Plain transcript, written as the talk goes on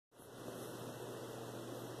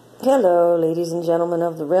Hello, ladies and gentlemen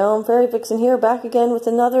of the realm. Fairy Vixen here, back again with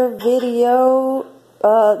another video.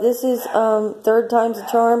 This is third time's a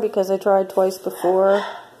charm because I tried twice before,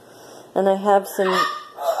 and I have some,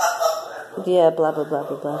 yeah, blah blah blah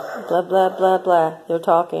blah blah blah blah blah blah. They're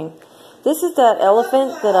talking. This is that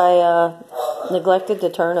elephant that I neglected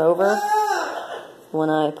to turn over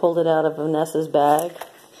when I pulled it out of Vanessa's bag.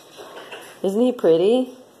 Isn't he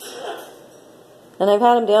pretty? And I've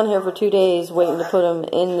had him down here for 2 days waiting to put him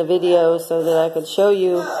in the video so that I could show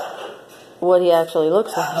you what he actually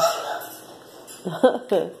looks like.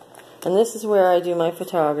 And this is where I do my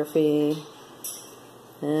photography.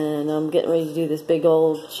 And I'm getting ready to do this big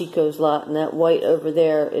old Chico's lot, and that white over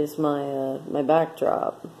there is my my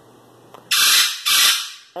backdrop.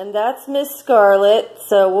 And that's Miss Scarlet,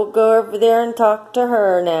 so we'll go over there and talk to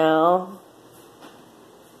her now.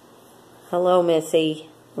 Hello, Missy.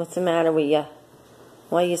 What's the matter with you?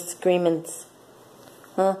 Why are you screaming?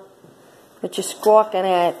 Huh? What you squawking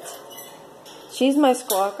at? She's my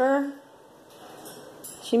squawker.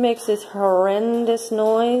 She makes this horrendous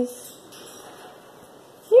noise.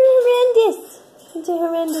 You're horrendous. She's a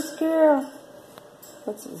horrendous girl.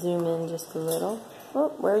 Let's zoom in just a little. Oh,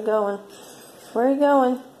 where are you going? Where are you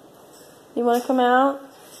going? You want to come out?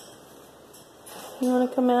 You want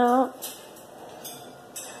to come out?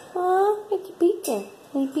 Huh? What you peeking?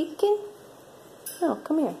 Are you peeking? No,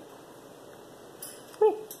 come here. Come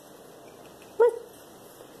here. Come on.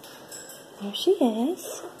 There she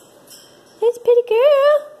is. Nice pretty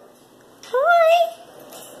girl. Hi.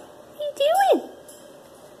 What are you doing?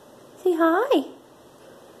 Say hi.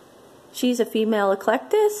 She's a female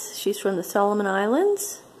eclectus. She's from the Solomon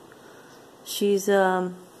Islands. She's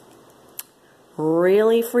really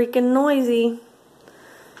freaking noisy.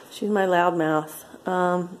 She's my loudmouth.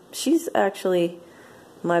 She's actually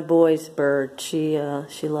my boy's bird. She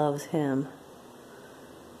loves him.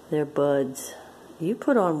 They're buds. You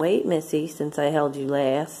put on weight, Missy, since I held you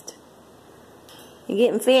last. You're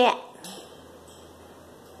getting fat.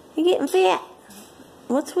 You're getting fat.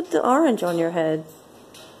 What's with the orange on your head?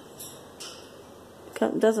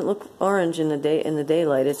 It doesn't look orange in the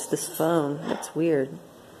daylight. It's this phone. That's weird.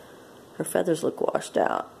 Her feathers look washed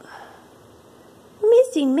out.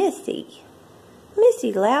 Missy, Missy.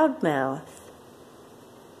 Missy Loudmouth.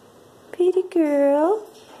 Pretty girl.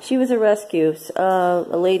 She was a rescue. A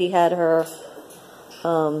lady had her,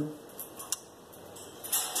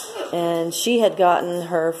 and she had gotten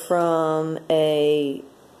her from a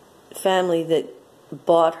family that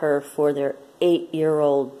bought her for their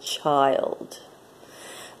 8-year-old child.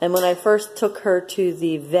 And when I first took her to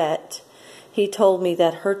the vet, he told me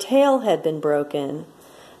that her tail had been broken.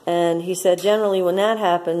 And he said generally when that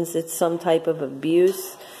happens, it's some type of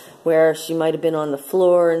abuse, where she might have been on the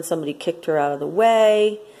floor and somebody kicked her out of the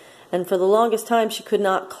way. And for the longest time, she could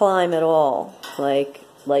not climb at all, like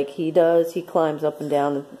he does. He climbs up and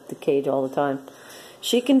down the cage all the time.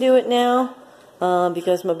 She can do it now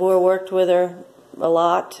because my boy worked with her a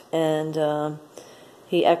lot, and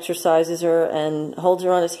he exercises her and holds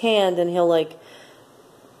her on his hand, and he'll like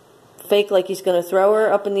fake like he's going to throw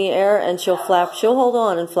her up in the air, and she'll hold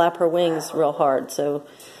on and flap her wings real hard. So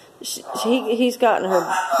he's gotten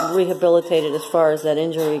her rehabilitated as far as that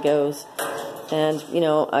injury goes. And, you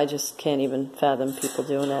know, I just can't even fathom people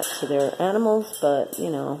doing that to their animals. But, you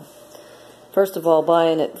know, first of all,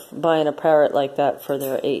 buying a parrot like that for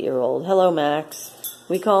their 8-year-old. Hello, Max.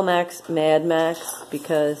 We call Max Mad Max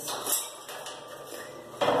because,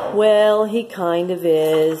 well, he kind of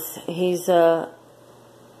is. He's my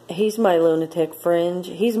lunatic fringe.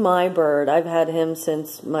 He's my bird. I've had him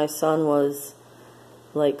since my son was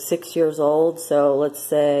like 6 years old, so let's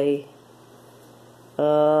say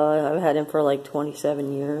I've had him for like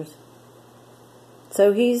 27 years.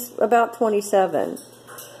 So he's about 27.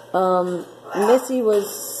 Missy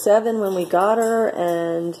was 7 when we got her,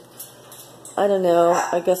 and I don't know,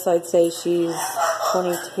 I guess I'd say she's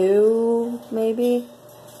 22, maybe.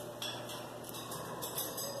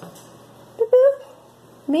 Boo-boo.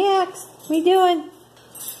 Max, what you doing?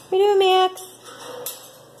 What you doing, Max?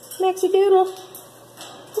 Maxie Doodle.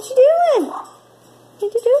 What you doing? What you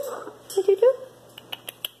do? What you do?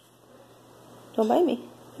 Don't bite me.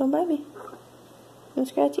 Don't bite me. No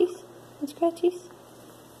scratchies? No scratchies?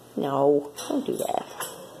 No, don't do that.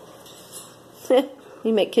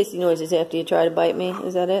 You make kissy noises after you try to bite me.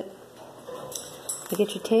 Is that it? Look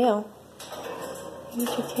at your tail. Look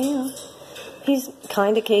at your tail. He's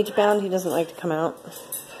kind of cage bound. He doesn't like to come out.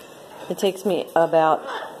 It takes me about,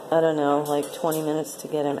 I don't know, like 20 minutes to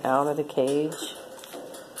get him out of the cage.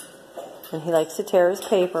 And he likes to tear his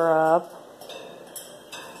paper up.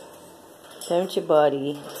 Don't you,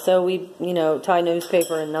 buddy? So we, tie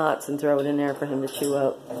newspaper in knots and throw it in there for him to chew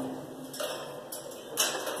up.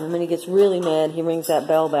 And when he gets really mad, he rings that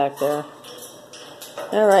bell back there.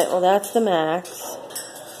 Alright, well that's the Max.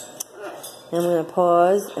 I'm going to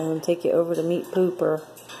pause and take you over to meet Pooper.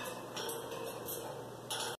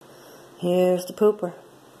 Here's the Pooper.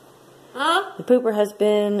 Huh? The Pooper has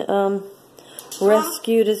been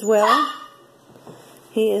rescued as well.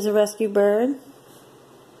 He is a rescue bird.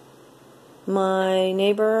 My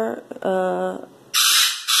neighbor,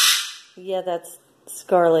 yeah, that's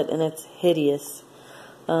Scarlet, and it's hideous.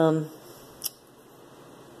 Yeah,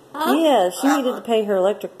 she needed to pay her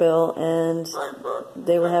electric bill, and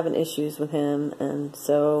they were having issues with him, and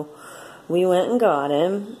so we went and got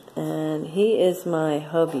him, and he is my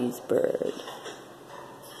hubby's bird.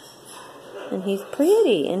 And he's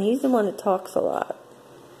pretty, and he's the one that talks a lot.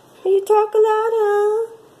 You talk a lot, huh?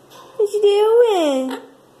 What you doing?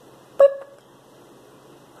 Boop.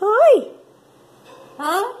 Hi.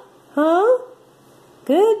 Huh? Huh?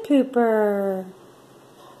 Good, Pooper.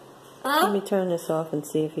 Huh? Let me turn this off and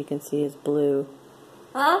see if you can see his blue.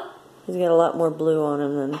 Huh? He's got a lot more blue on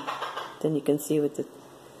him than you can see with the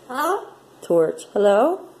Huh? torch.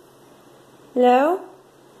 Hello? Hello?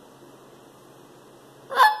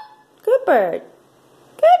 Good bird.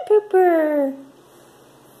 Good, Pooper.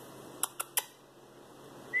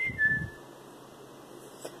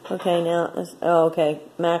 Okay, now, oh, okay.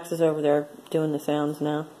 Max is over there doing the sounds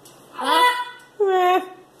now. Huh?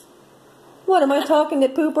 What, am I talking to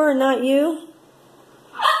Pooper and not you?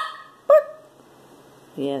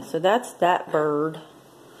 Yeah, so that's that bird.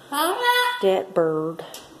 Huh? That bird.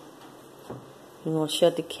 I'm going to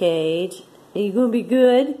shut the cage. Are you going to be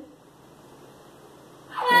good?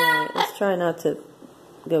 Alright, let's try not to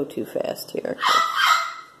go too fast here.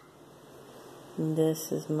 And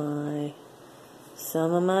this is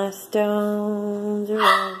some of my stones are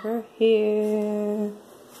over here.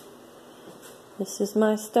 This is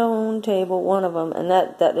my stone table, one of them. And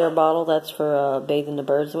that there bottle, that's for bathing the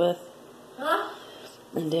birds with. Huh?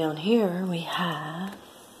 And down here we have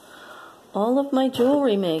all of my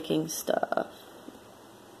jewelry making stuff.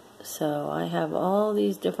 So I have all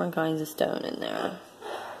these different kinds of stone in there.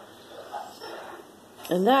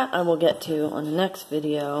 And that I will get to on the next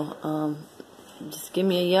video. Just give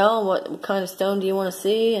me a yell. What kind of stone do you want to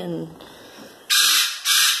see? And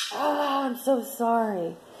oh, I'm so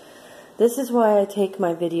sorry. This is why I take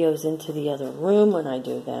my videos into the other room when I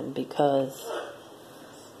do them, because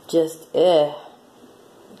okay.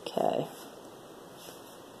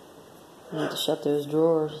 I need to shut those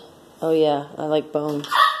drawers. Oh yeah, I like bones.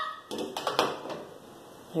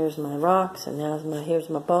 Here's my rocks, and here's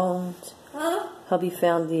my bones. Huh? Hubby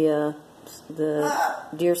found the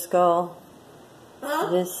deer skull.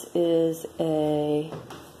 Huh? This is a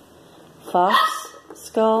fox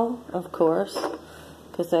skull, of course,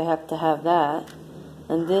 because they have to have that.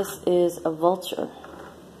 And this is a vulture.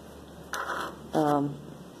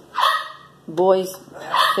 Boy's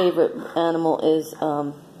favorite animal is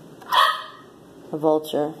a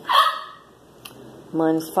vulture.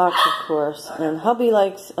 Mine is fox, of course. And hubby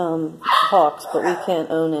likes hawks, but we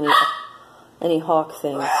can't own any hawk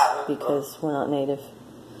things because we're not native.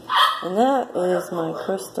 And that is my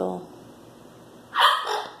crystal.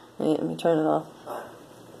 Wait, let me turn it off.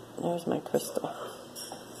 There's my crystal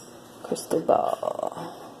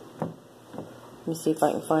ball. Let me see if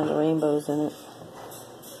I can find the rainbows in it.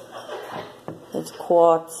 It's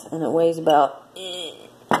quartz, and it weighs about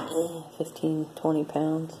 15, 20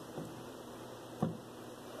 pounds.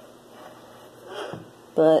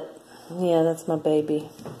 But, yeah, that's my baby.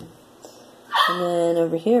 And then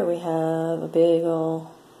over here we have a big old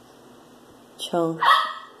chunk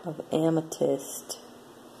of amethyst.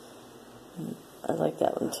 I like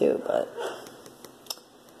that one too, but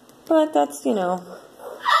that's, I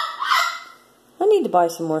need to buy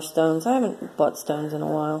some more stones. I haven't bought stones in a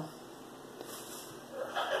while.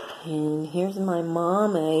 And here's my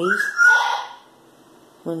mommy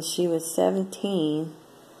when she was 17.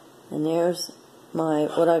 And there's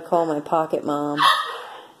what I call my pocket mom.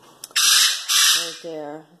 Right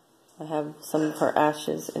there. I have some of her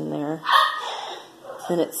ashes in there.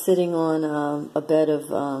 And it's sitting on a bed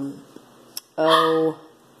of,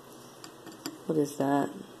 what is that?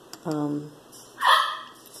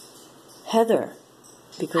 Heather.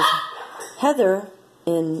 Because Heather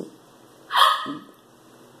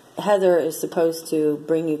is supposed to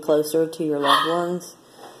bring you closer to your loved ones,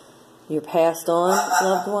 your passed on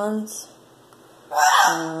loved ones.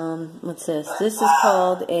 What's this? This is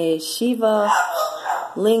called a Shiva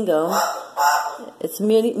lingo. It's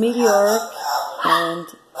meteoric, and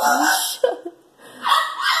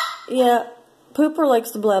yeah, Pooper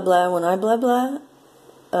likes to blah blah when I blah blah.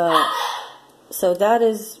 So that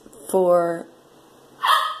is for,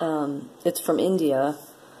 it's from India.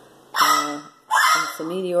 It's a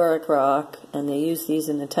meteoric rock, and they use these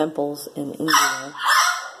in the temples in India.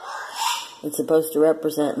 It's supposed to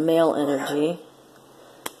represent male energy.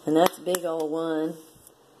 And that's a big old one.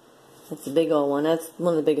 That's a big old one. That's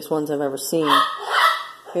one of the biggest ones I've ever seen.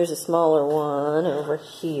 Here's a smaller one over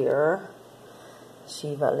here.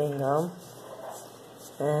 Shiva Lingam.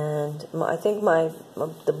 And I think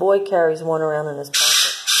the boy carries one around in his pocket.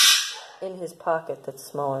 In his pocket that's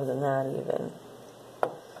smaller than that even.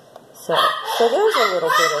 So there's a little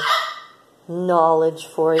bit of knowledge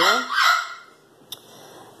for you.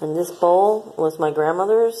 And this bowl was my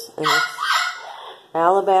grandmother's, and it's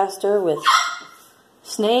alabaster with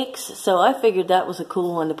snakes, so I figured that was a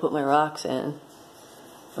cool one to put my rocks in.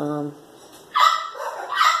 Don't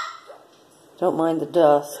mind the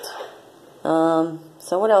dust.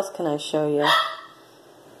 So what else can I show you?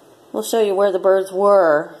 We'll show you where the birds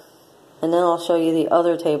were, and then I'll show you the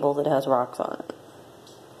other table that has rocks on it.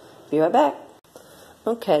 Be right back.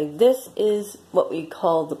 Okay, this is what we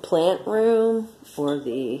call the plant room, or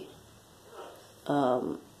the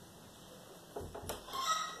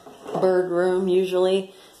bird room,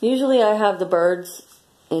 usually. Usually I have the birds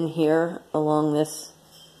in here along this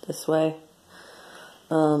way.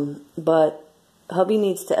 But hubby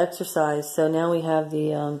needs to exercise, so now we have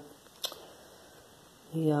the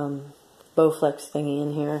Bowflex thingy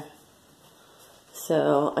in here.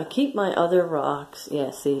 So I keep my other rocks.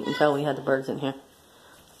 Yeah, see, you can tell we had the birds in here.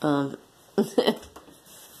 There's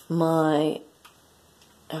my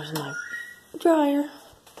dryer.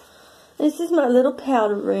 This is my little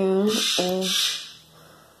powder room, and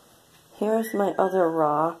here's my other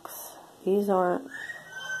rocks. These aren't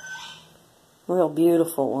real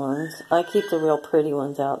beautiful ones. I keep the real pretty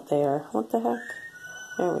ones out there. What the heck?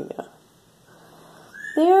 There we go.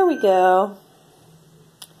 There we go.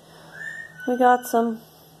 We got some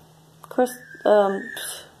quartz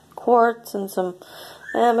and some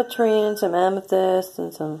ametrine, some amethyst,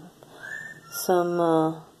 and some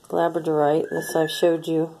labradorite. This I've showed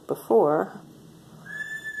you before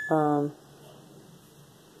when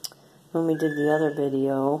we did the other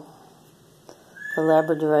video, the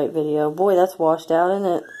labradorite video. Boy, that's washed out, isn't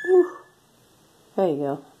it? Whew. There you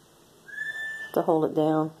go. To hold it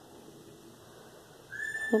down.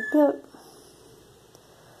 Yep, yep.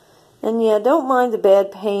 And yeah, don't mind the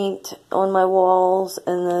bad paint on my walls.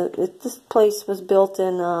 And this place was built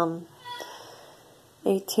in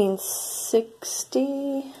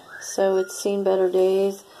 1860, so it's seen better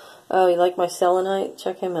days. Oh, you like my selenite?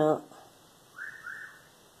 Check him out.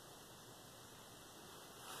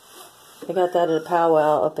 I got that at a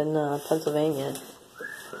powwow up in Pennsylvania.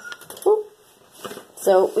 Woo.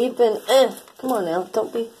 So we've been. Come on now,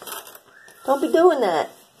 don't be doing that.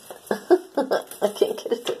 I can't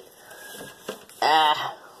get it to.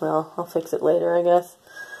 Well, I'll fix it later, I guess.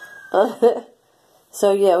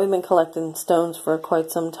 So yeah, we've been collecting stones for quite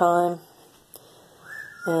some time.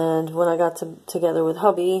 And when I got together with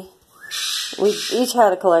hubby, we each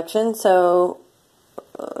had a collection, so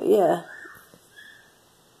yeah.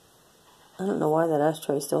 I don't know why that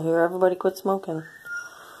ashtray's still here. Everybody quit smoking.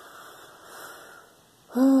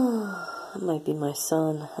 That might be my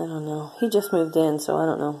son. I don't know. He just moved in, so I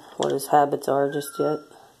don't know what his habits are just yet.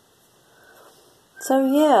 So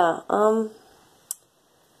yeah,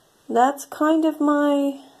 that's kind of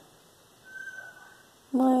my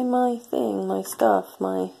thing, my stuff,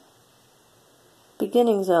 my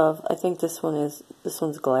beginnings of. I think this one's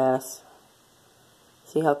glass.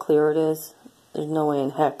 See how clear it is? There's no way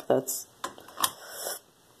in heck that's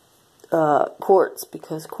quartz,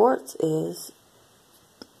 because quartz is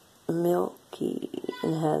milky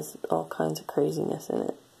and has all kinds of craziness in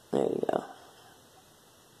it. There you go.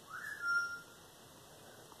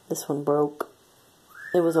 This one broke.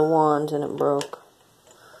 It was a wand and it broke.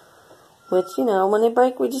 Which, you know, when they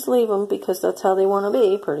break, we just leave them because that's how they want to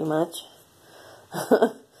be, pretty much.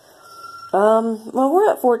 Well,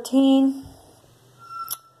 we're at 14.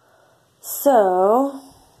 So,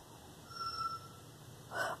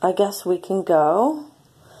 I guess we can go.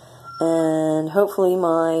 And hopefully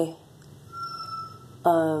my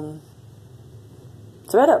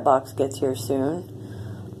thread-up box gets here soon.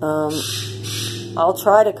 I'll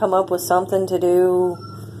try to come up with something to do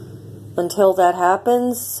until that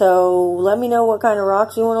happens. So let me know what kind of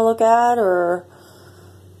rocks you want to look at, or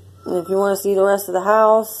if you want to see the rest of the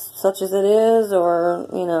house, such as it is, or,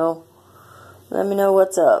 you know, let me know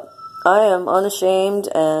what's up. I am unashamed,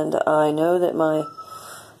 and I know that my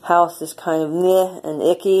house is kind of meh and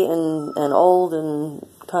icky and old and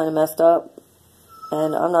kind of messed up.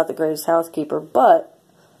 And I'm not the greatest housekeeper, but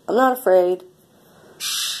I'm not afraid.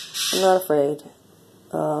 I'm not afraid.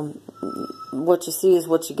 What you see is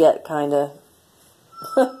what you get, kind of,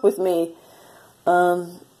 with me. I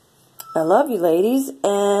love you, ladies,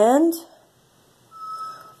 and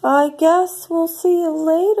I guess we'll see you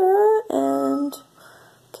later, and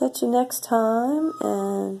catch you next time,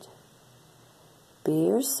 and be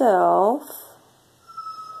yourself.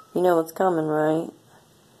 You know what's coming, right?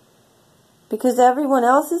 Because everyone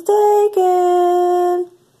else is taken.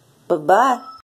 Bye-bye.